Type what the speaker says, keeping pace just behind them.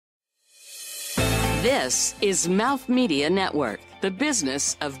This is Mouth Media Network, the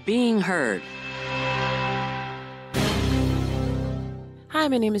business of being heard. Hi,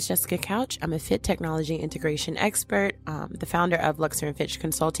 my name is Jessica Couch. I'm a fit technology integration expert, the founder of Luxer & Fitch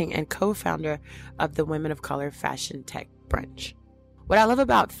Consulting, and co-founder of the Women of Color Fashion Tech Brunch. What I love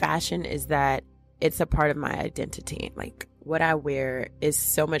about fashion is that it's a part of my identity. Like, what I wear is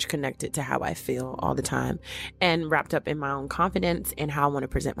so much connected to how I feel all the time and wrapped up in my own confidence and how I want to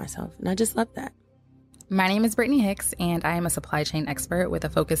present myself. And I just love that. My name is Brittany Hicks, and I am a supply chain expert with a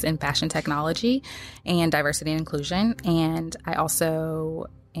focus in fashion technology and diversity and inclusion. And I also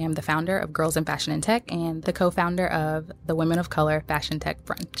am the founder of Girls in Fashion and Tech and the co-founder of the Women of Color Fashion Tech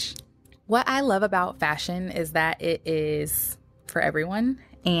Brunch. What I love about fashion is that it is for everyone.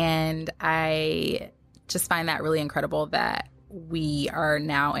 And I just find that really incredible that we are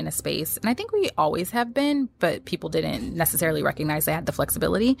now in a space, and I think we always have been, but people didn't necessarily recognize they had the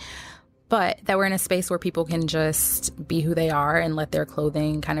flexibility. But that we're in a space where people can just be who they are and let their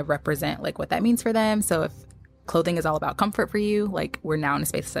clothing kind of represent like what that means for them. So if clothing is all about comfort for you, like we're now in a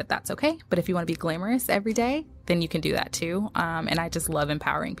space that that's okay. But if you want to be glamorous every day, then you can do that too. And I just love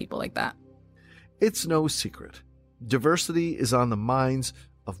empowering people like that. It's no secret. Diversity is on the minds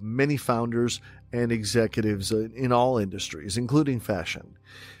of many founders and executives in all industries, including fashion.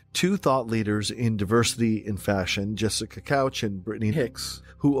 Two thought leaders in diversity in fashion, Jessica Couch and Brittany Hicks,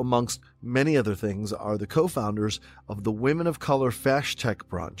 who amongst many other things are the co-founders of the Women of Color FashTech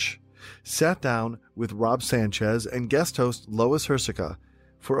Brunch, sat down with Rob Sanchez and guest host Lois Herzeca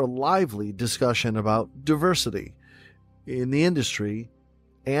for a lively discussion about diversity in the industry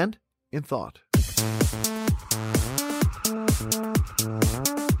and in thought.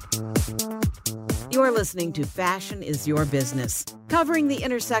 You're listening to Fashion is Your Business, covering the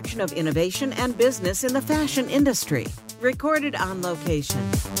intersection of innovation and business in the fashion industry. Recorded on location.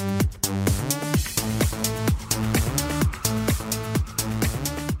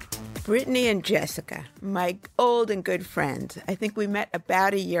 Brittany and Jessica, my old and good friends. I think we met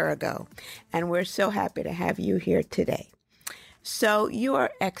about a year ago, and we're so happy to have you here today. So you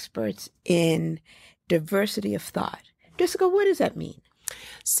are experts in diversity of thought. Jessica, what does that mean?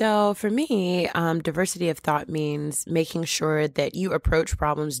 So for me, diversity of thought means making sure that you approach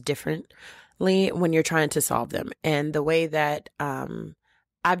problems differently when you're trying to solve them. And the way that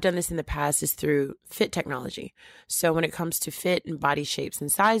I've done this in the past is through fit technology. So when it comes to fit and body shapes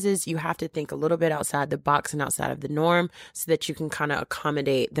and sizes, you have to think a little bit outside the box and outside of the norm so that you can kind of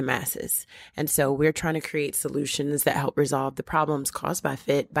accommodate the masses. And so we're trying to create solutions that help resolve the problems caused by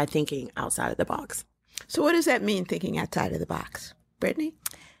fit by thinking outside of the box. So what does that mean, thinking outside of the box? Brittany?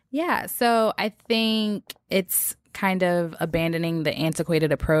 Yeah, so I think it's kind of abandoning the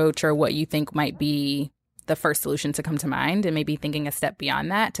antiquated approach or what you think might be the first solution to come to mind, and maybe thinking a step beyond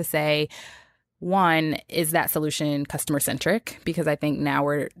that to say, one, is that solution customer centric? Because I think now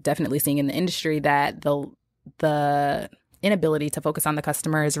we're definitely seeing in the industry that the inability to focus on the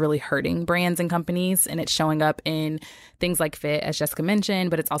customer is really hurting brands and companies, and it's showing up in things like fit, as Jessica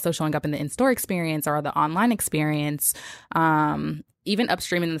mentioned, but it's also showing up in the in-store experience or the online experience. Even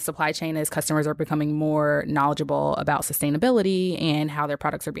upstream in the supply chain as customers are becoming more knowledgeable about sustainability and how their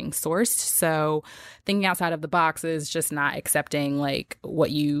products are being sourced. So thinking outside of the box is just not accepting like what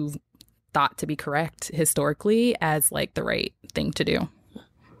you thought to be correct historically as like the right thing to do.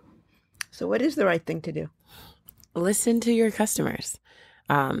 So what is the right thing to do? Listen to your customers.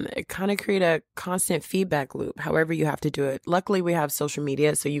 Kind of create a constant feedback loop, however you have to do it. Luckily, we have social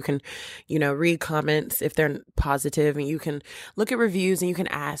media, so you can, read comments if they're positive, and you can look at reviews and you can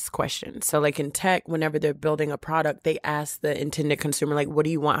ask questions. So like in tech, whenever they're building a product, they ask the intended consumer, like, what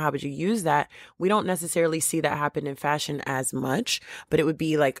do you want? How would you use that? We don't necessarily see that happen in fashion as much, but it would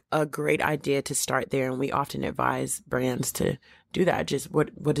be like a great idea to start there. And we often advise brands to do that. Just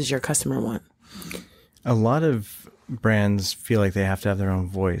what does your customer want? A lot of brands feel like they have to have their own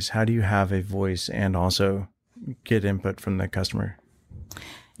voice. How do you have a voice and also get input from the customer?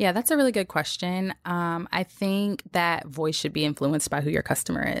 Yeah, that's a really good question. I think that voice should be influenced by who your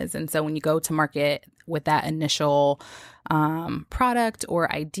customer is. And so when you go to market with that initial product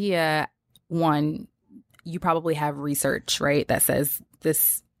or idea, one, you probably have research, right, that says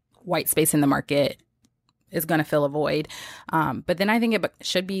this white space in the market is going to fill a void. But then I think it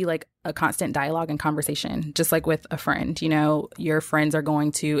should be like a constant dialogue and conversation, just like with a friend. Your friends are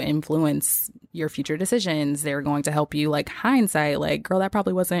going to influence your future decisions. They're going to help you, like, hindsight, like, girl, that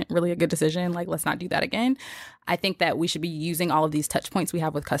probably wasn't really a good decision. Like, let's not do that again. I think that we should be using all of these touch points we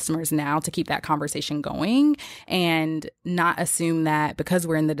have with customers now to keep that conversation going and not assume that because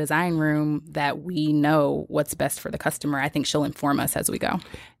we're in the design room that we know what's best for the customer. I think she'll inform us as we go.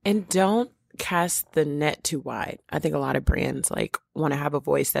 And don't cast the net too wide. I think a lot of brands like want to have a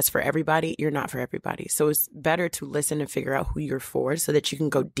voice that's for everybody. You're not for everybody. So it's better to listen and figure out who you're for so that you can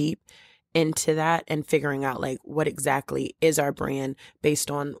go deep into that and figuring out like what exactly is our brand based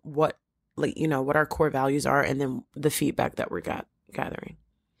on what, like, you know, what our core values are and then the feedback that we're gathering.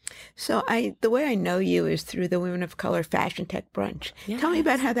 So the way I know you is through the Women of Color Fashion Tech Brunch. Yes. Tell me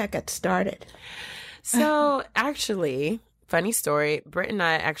about how that got started. So actually, funny story, Britt and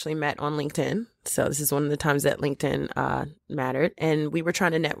I actually met on LinkedIn. So this is one of the times that LinkedIn mattered. And we were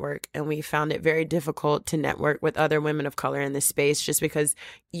trying to network, and we found it very difficult to network with other women of color in this space just because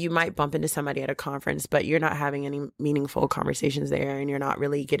you might bump into somebody at a conference, but you're not having any meaningful conversations there, and you're not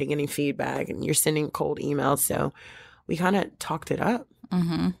really getting any feedback, and you're sending cold emails. So we kind of talked it up.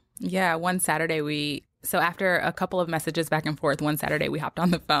 Mm-hmm. Yeah, one Saturday so after a couple of messages back and forth, one Saturday we hopped on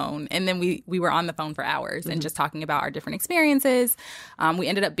the phone, and then we were on the phone for hours and just talking about our different experiences. We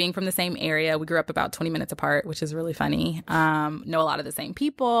ended up being from the same area. We grew up about 20 minutes apart, which is really funny. Know a lot of the same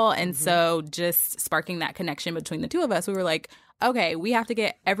people. And so just sparking that connection between the two of us, we were like, okay, we have to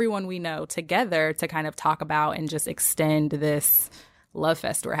get everyone we know together to kind of talk about and just extend this love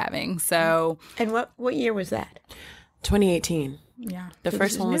fest we're having. So, and what year was that? 2018. Yeah. The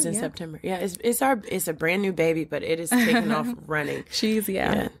first one was in September. Yeah, it's a brand new baby, but it is taking off running.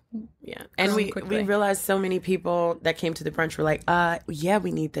 Yeah. And we realized so many people that came to the brunch were like, yeah,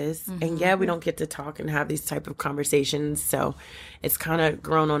 we need this. And yeah, we don't get to talk and have these type of conversations. So it's kind of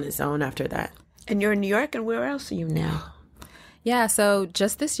grown on its own after that. And you're in New York, and where else are you now? Yeah, so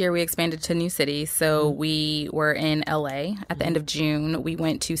just this year we expanded to new cities. So we were in LA at the end of June. We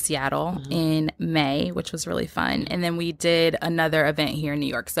went to Seattle in May, which was really fun. And then we did another event here in New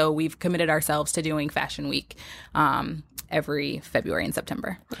York. So we've committed ourselves to doing Fashion Week every February and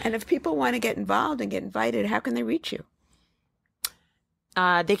September. And if people want to get involved and get invited, how can they reach you?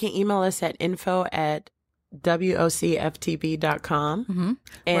 They can email us at info@wocftb.com.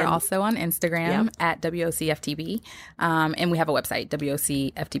 And we're also on Instagram at WOCFTB. And we have a website,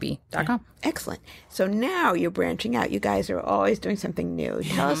 WOCFTB.com. Excellent. So now you're branching out. You guys are always doing something new.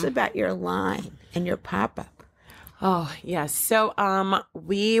 Tell us about your line and your pop-up. Oh, yes. So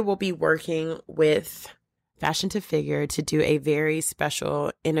we will be working with Fashion to Figure to do a very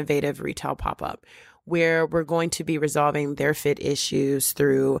special, innovative retail pop-up where we're going to be resolving their fit issues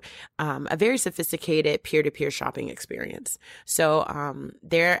through a very sophisticated peer-to-peer shopping experience. So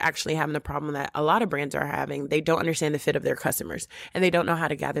they're actually having the problem that a lot of brands are having. They don't understand the fit of their customers, and they don't know how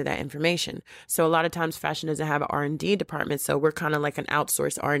to gather that information. So a lot of times fashion doesn't have an R&D department, so we're kind of like an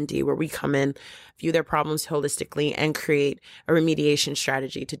outsourced R&D where we come in, view their problems holistically, and create a remediation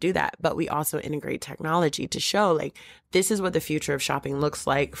strategy to do that. But we also integrate technology to show, like, this is what the future of shopping looks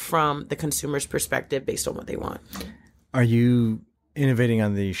like from the consumer's perspective based on what they want. Are you innovating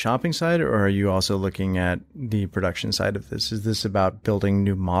on the shopping side, or are you also looking at the production side of this? Is this about building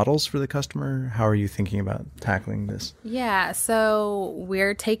new models for the customer? How are you thinking about tackling this? Yeah, so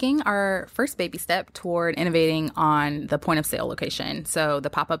we're taking our first baby step toward innovating on the point of sale location. So the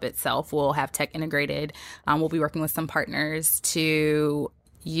pop-up itself will have tech integrated. We'll be working with some partners to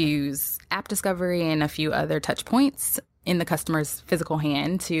use app discovery and a few other touch points in the customer's physical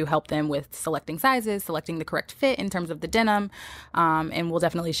hand to help them with selecting sizes, selecting the correct fit in terms of the denim. And we'll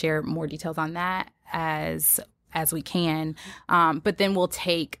definitely share more details on that as we can. But then we'll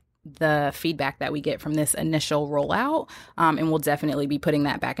take the feedback that we get from this initial rollout, and we'll definitely be putting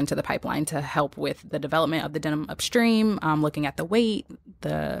that back into the pipeline to help with the development of the denim upstream, looking at the weight,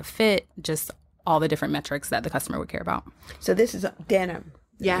 the fit, just all the different metrics that the customer would care about. So this is denim.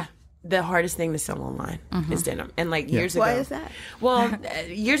 Yeah. The hardest thing to sell online is denim. And like years ago. Why is that? Well,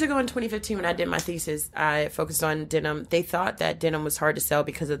 years ago in 2015, when I did my thesis, I focused on denim. They thought that denim was hard to sell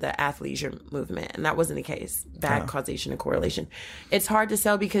because of the athleisure movement. And that wasn't the case. Bad causation and correlation. It's hard to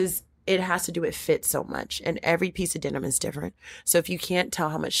sell because it has to do with fit so much. And every piece of denim is different. So if you can't tell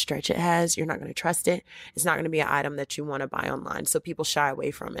how much stretch it has, you're not going to trust it. It's not going to be an item that you want to buy online. So people shy away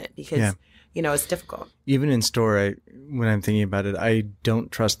from it because, you know, it's difficult. Even in store, when I'm thinking about it, I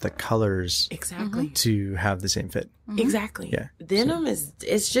don't trust the colors to have the same fit. Exactly. Yeah. Denim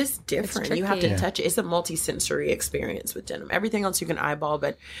it's just different. You have to touch it. It's a multi-sensory experience with denim. Everything else you can eyeball,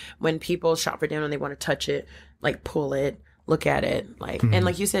 but when people shop for denim, they want to touch it, like pull it, look at it, like and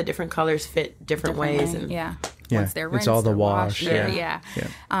like you said, different colors fit different ways. And once they're rinsed, it's all the wash. wash.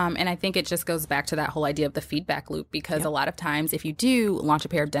 And I think it just goes back to that whole idea of the feedback loop, because a lot of times if you do launch a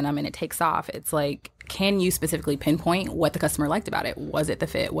pair of denim and it takes off, it's like, can you specifically pinpoint what the customer liked about it? Was it the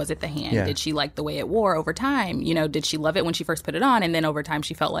fit? Was it the hand? Did she like the way it wore over time? You know, did she love it when she first put it on? And then over time,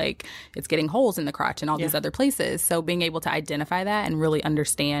 she felt like it's getting holes in the crotch and all these other places. So being able to identify that and really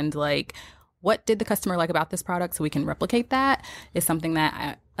understand, like, what did the customer like about this product so we can replicate that is something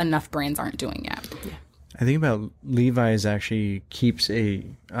that enough brands aren't doing yet. Yeah. I think about Levi's actually keeps a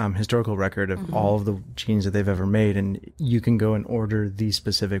historical record of all of the jeans that they've ever made, and you can go and order the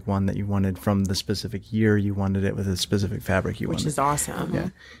specific one that you wanted from the specific year you wanted it with a specific fabric you wanted. Which is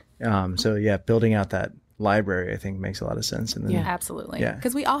awesome. Yeah. So yeah, building out that library I think makes a lot of sense. And then, absolutely. Yeah.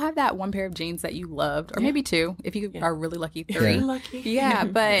 Because we all have that one pair of jeans that you loved, or maybe two, if you are really lucky, 3. Yeah,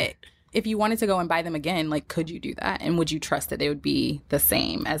 but if you wanted to go and buy them again, like, could you do that? And would you trust that they would be the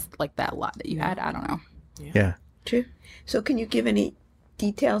same as like that lot that you had? I don't know. Yeah. True. So can you give any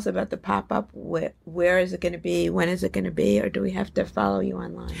details about the pop-up? Where is it going to be? When is it going to be? Or do we have to follow you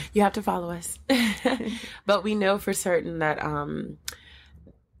online? You have to follow us. But we know for certain that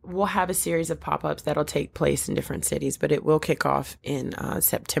we'll have a series of pop-ups that'll take place in different cities, but it will kick off in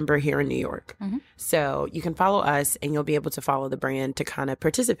September here in New York. So you can follow us and you'll be able to follow the brand to kind of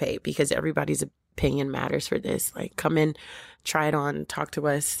participate, because everybody's opinion matters for this. Like, come in, try it on, talk to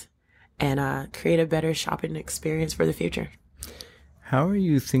us, and create a better shopping experience for the future. How are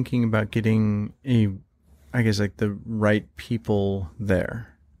you thinking about getting the right people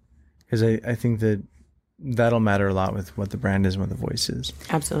there? Because I think that'll matter a lot with what the brand is and what the voice is.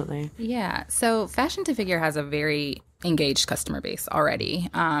 Absolutely. Yeah. So Fashion to Figure has a very engaged customer base already.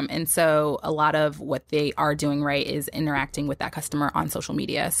 And so a lot of what they are doing right is interacting with that customer on social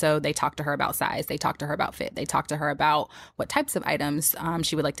media. So they talk to her about size, they talk to her about fit, they talk to her about what types of items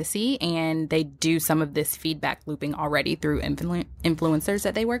she would like to see. And they do some of this feedback looping already through influencers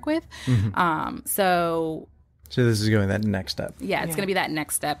that they work with. So this is going that next step. Yeah, it's going to be that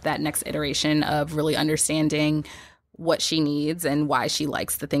next step, that next iteration of really understanding what she needs and why she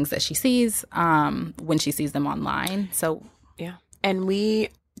likes the things that she sees when she sees them online. So, yeah. And we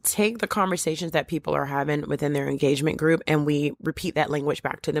take the conversations that people are having within their engagement group and we repeat that language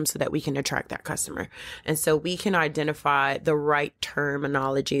back to them so that we can attract that customer. And so we can identify the right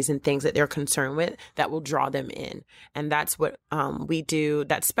terminologies and things that they're concerned with that will draw them in. And that's what we do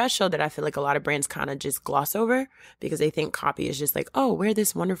that's special, that I feel like a lot of brands kind of just gloss over because they think copy is just like, oh, wear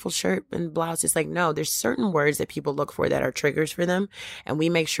this wonderful shirt and blouse. It's like, no, there's certain words that people look for that are triggers for them. And we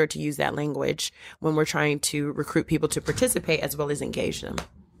make sure to use that language when we're trying to recruit people to participate as well as engage them.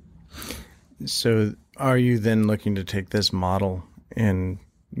 So are you then looking to take this model and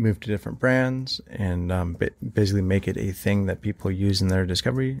move to different brands and basically make it a thing that people use in their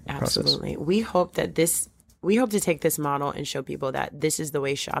discovery process? Absolutely. We hope to take this model and show people that this is the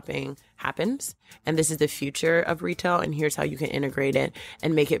way shopping happens and this is the future of retail, and here's how you can integrate it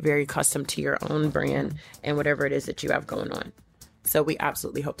and make it very custom to your own brand and whatever it is that you have going on. So we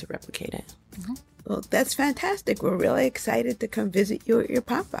absolutely hope to replicate it. Mm-hmm. Well, that's fantastic. We're really excited to come visit your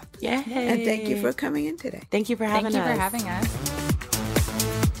pop-up. Yay. And thank you for coming in today. Thank you for having us.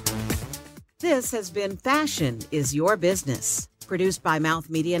 This has been Fashion is Your Business, produced by Mouth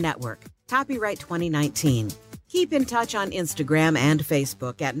Media Network. Copyright 2019. Keep in touch on Instagram and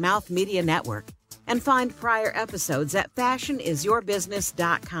Facebook at Mouth Media Network, and find prior episodes at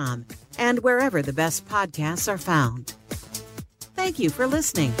fashionisyourbusiness.com and wherever the best podcasts are found. Thank you for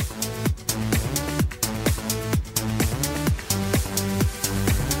listening.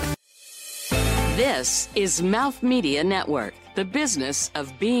 This is Mouth Media Network, the business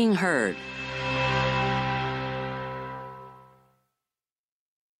of being heard.